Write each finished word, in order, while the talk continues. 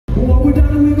What we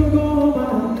done, we gon' go home,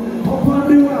 man. Hop on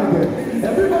the wagon.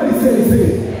 Everybody say.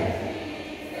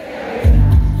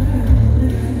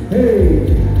 Hey,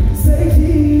 say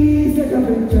cheese, take a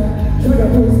picture. Sugar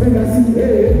post, make a see.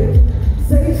 Hey,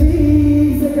 say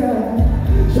cheese, take a.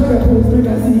 Sugar post, make a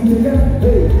see. Take a.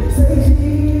 Hey, say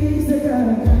cheese, take a.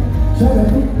 Sugar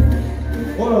post.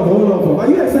 Hold on. Are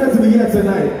you excited to be here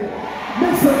tonight?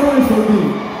 Make some noise for me.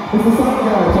 It's the sound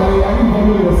guy, Charlie. I can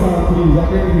follow the sound, please. I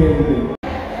can't hear anything.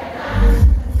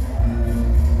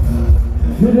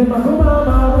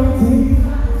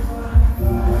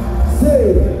 Say,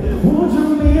 won't you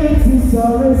be 18?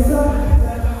 Sorry, sir.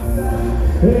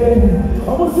 Hey,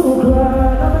 I'm so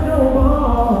glad I know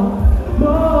more.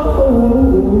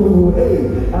 Hey,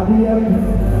 I'll be happy.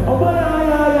 Oh, but I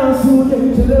am so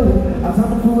getting to know. I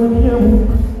time for any year.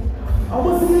 I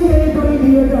was here, baby,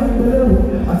 I got below.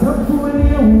 I time for any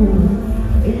year.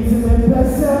 18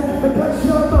 percent, I got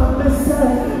your mom, mister.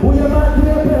 We are not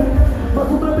there, but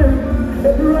I'm a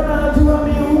if you run out to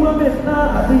me, who am I now?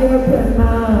 I'll be a pen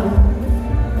now.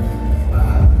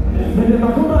 But if I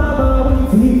come out, we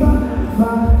see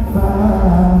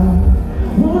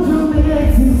won't you be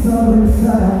 18 sorry,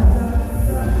 sir?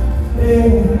 Hey,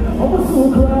 I'm so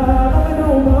glad I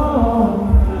know more.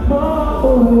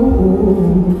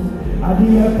 I'll be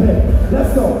a pen.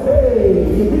 Let's go.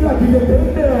 Hey, you be like you get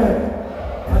in there.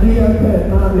 I'll be a pen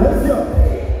now. Let's go.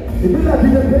 You be like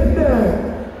you get in there.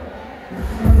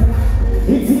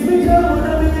 It's me, John,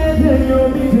 I'm in your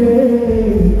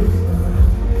midday.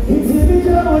 It's me,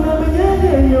 John, I'm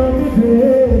in your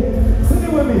midday. Sing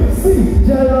it with me. See,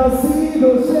 jealousy, go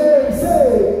shame, say.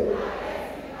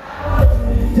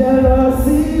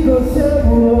 Jealousy, go shame.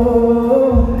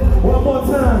 Oh. One more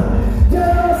time.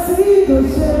 Jealousy, go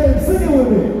shame. Sing it with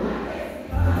me.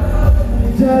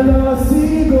 Jealousy,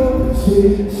 go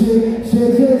shake.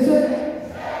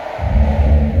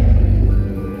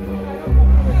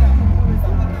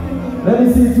 Let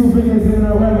me see two fingers in a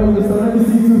right over. So let me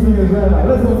see two fingers right now.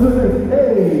 Let's go to this.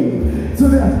 Hey, to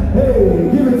that. Hey,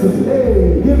 give it to me.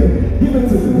 Hey, give it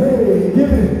to me. Hey,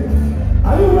 give it.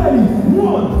 Are you ready?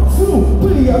 1, 2,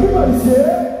 3. Everybody say.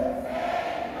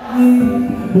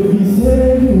 Baby,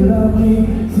 say you love me.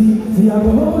 See, I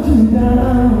will hold you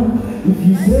down. If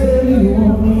you say you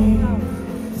want me,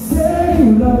 say you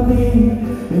love me.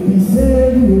 Baby,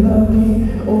 say you love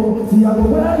me. Oh, see, I will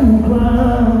wear you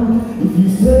crown. If you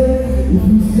say,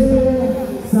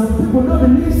 some people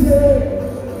don't believe say,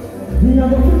 me I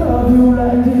don't love you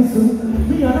like this,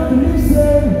 me I don't believe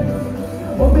say,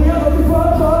 oh me I don't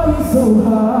fall for you so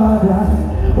hard,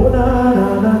 oh na,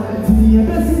 to me I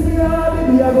can see me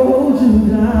baby I go hold you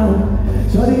down,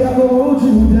 shawty I go hold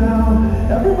you down,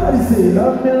 everybody say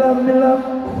love me, oh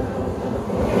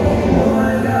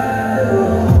my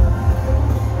God,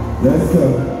 let's go.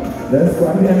 Let's go. I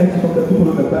need energy from the people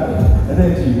in the back.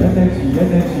 Energy.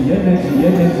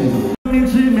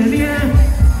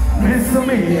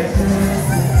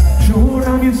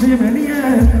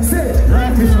 Say,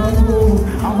 life is trouble.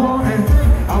 I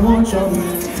want trouble.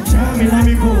 Tell me, let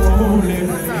me go. I won't live.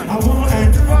 I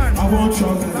want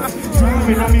trouble. Tell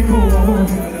me, let me go. I won't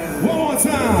live. One more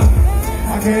time.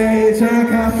 Okay, Chan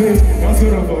Cafe. What's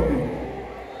good about me?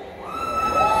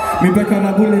 Me back on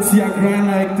the bullet, see I grind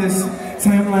like this.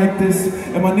 Time like this,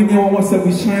 and my name wants that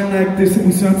we shine like this.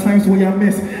 We see times where I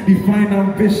miss divine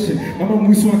ambition. My mom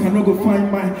wish I cannot go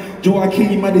find my Joe. I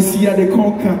can't even see how they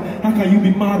conquer. How can you be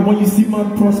mad when you see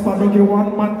man prosper? Don't get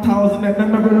 1,000 and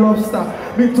then never lobster.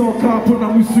 Me talk up when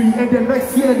I'm sweet, and then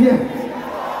next year, yeah.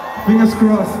 Fingers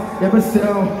crossed, never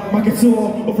sell. Market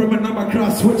all, or from a number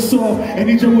cross, switch off. And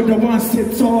each with the one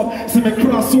sit tall. Some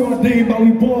cross all day, but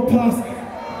we ball past.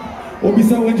 Or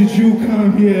besides, when did you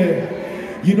come here?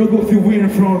 You know go feel where I'm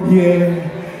from, yeah.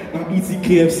 I'm eating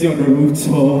KFC on the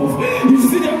rooftop. You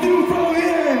see that view from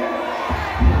here?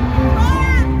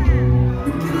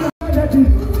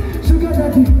 Sugar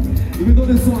daddy. Even though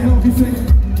this song help you say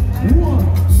 1,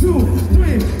 2,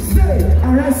 3, say.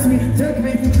 Arrest me, take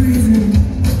me to prison.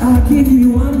 I'll give you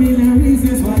 1 million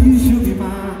reasons why you should be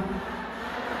mine.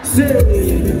 Say.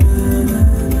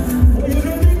 Oh, you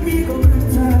don't make me go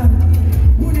better.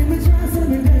 Wouldn't be chance of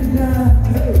me then.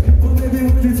 Hey.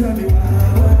 Tell me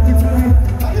why, you tell me,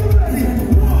 are you ready?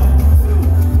 1,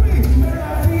 2, 3, where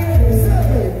are you?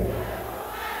 Say,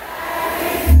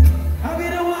 I'll be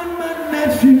the one man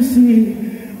that you see.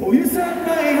 Oh, you set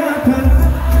my heart on.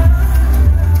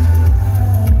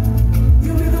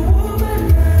 You'll be the woman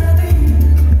that I need.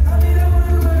 I'll be the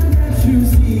one man that you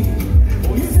see.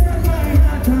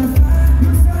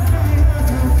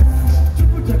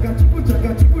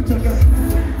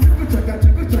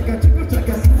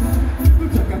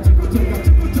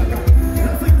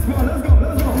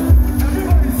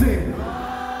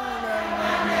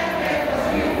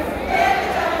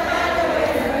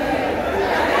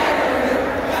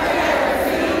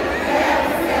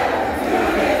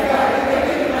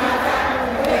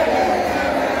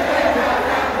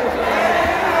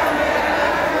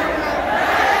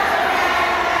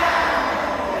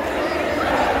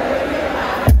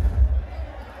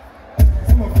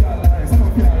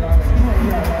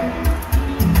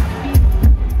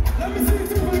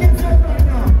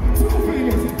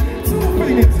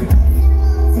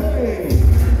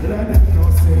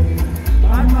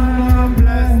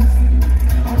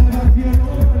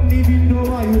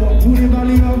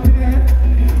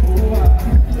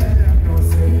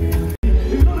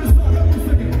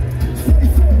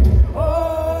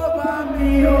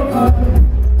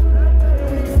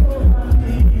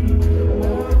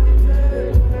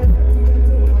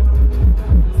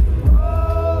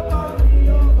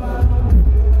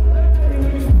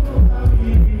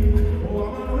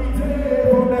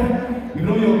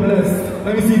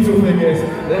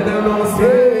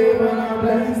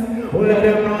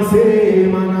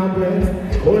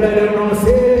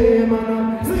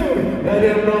 Let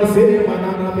them know say man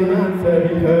I'm not the answer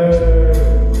because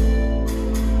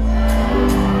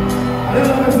I don't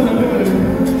know what's in the building.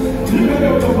 You better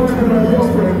go to work with our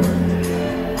girlfriend.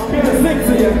 I'm here to sing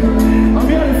to you. I'm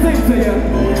here to sing to you.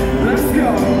 Let's go.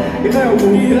 Get out,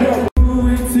 get out.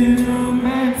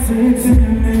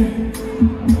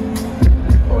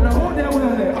 Oh, now hold that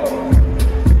one there. Oh.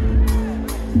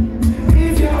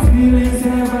 If your feelings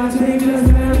ever change, just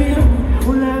let me know.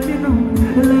 Oh, let me know.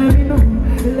 Let me know.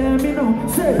 Let me know.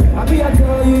 Say, I be I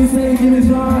tell you, say, give me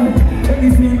joy.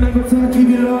 Anything like a talk, give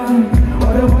me love.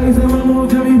 Otherwise, I'm a move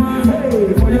to me.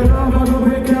 Hey, for your love, I go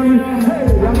break down. Hey,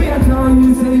 I be I tell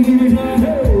you, say, give me joy.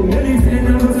 Hey, anything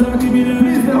like a talk, give me love.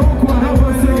 Please, the whole quad, I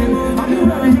was saying, are you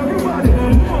ready, everybody? 1,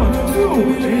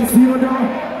 2, it's your dog.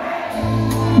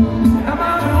 I'm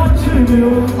out there watching you.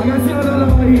 I can see all the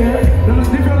love here. There's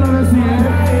different lovers here.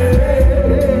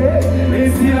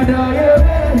 It's your dog,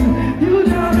 yeah. You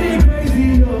drive me crazy,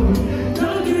 yo.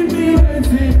 Don't keep me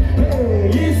waiting.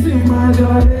 Hey, you see my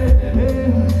dog,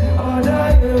 hey. All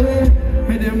that, yeah.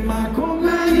 Me dem ma come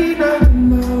in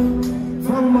and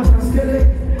from what I'm scared.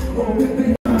 Oh,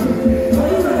 baby.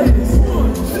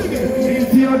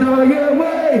 It's your dog, yeah,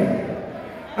 way.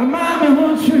 I'm out there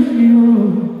watching you.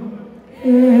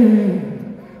 Yeah,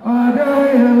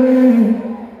 away,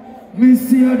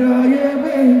 miss you,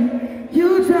 away. You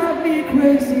drive me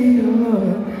crazy,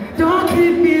 oh. Don't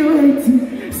keep me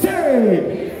waiting.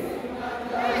 Say.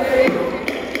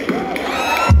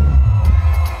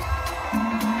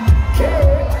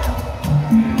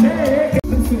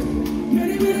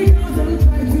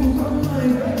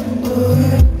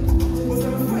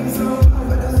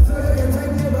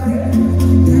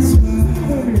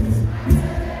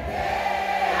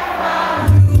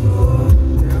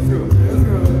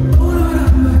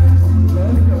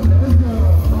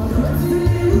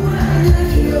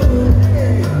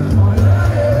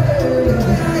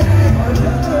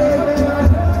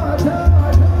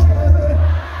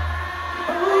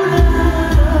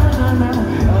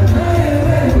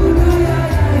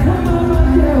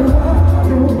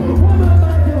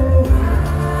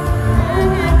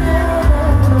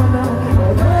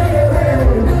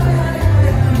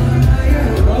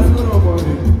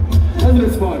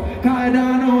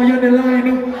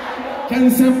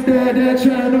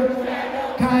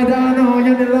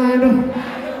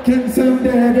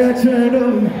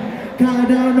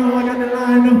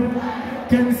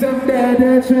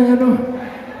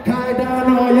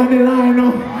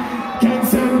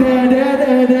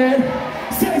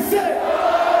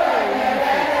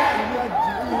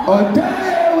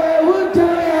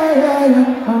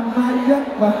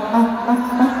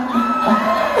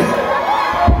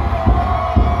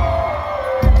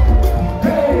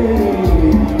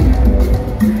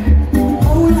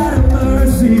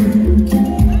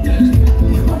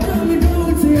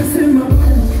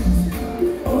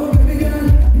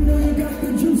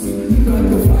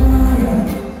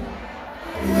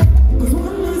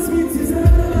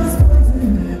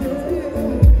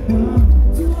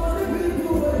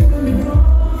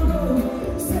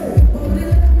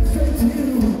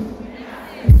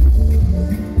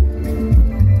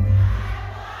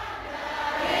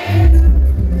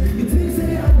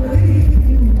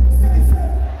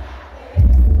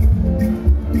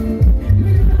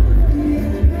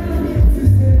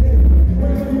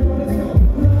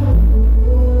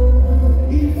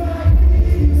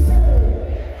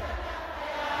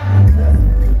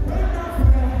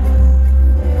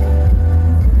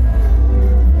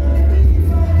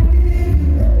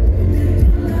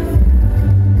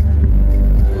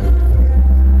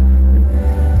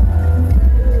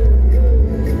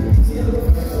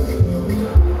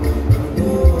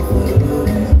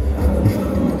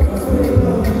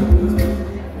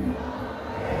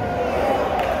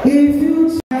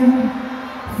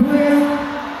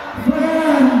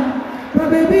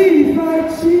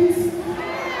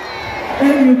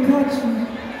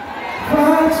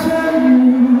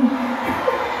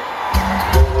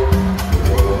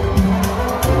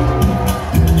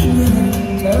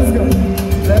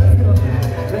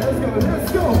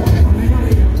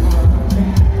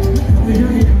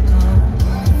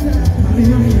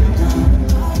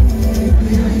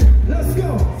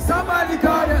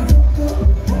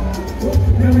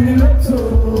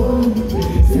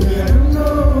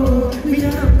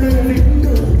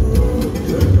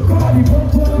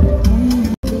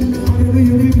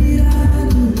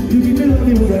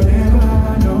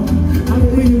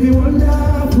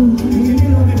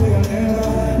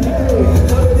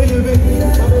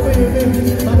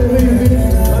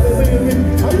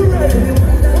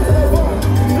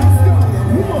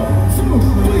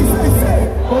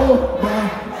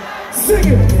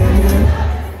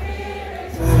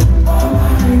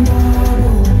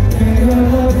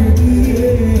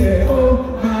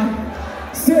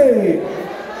 Hey!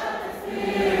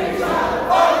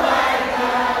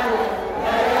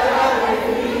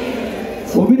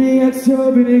 We'll be the ex,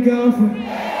 you'll be the girlfriend,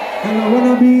 and I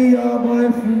wanna be your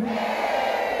boyfriend.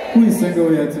 Who is single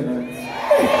here tonight?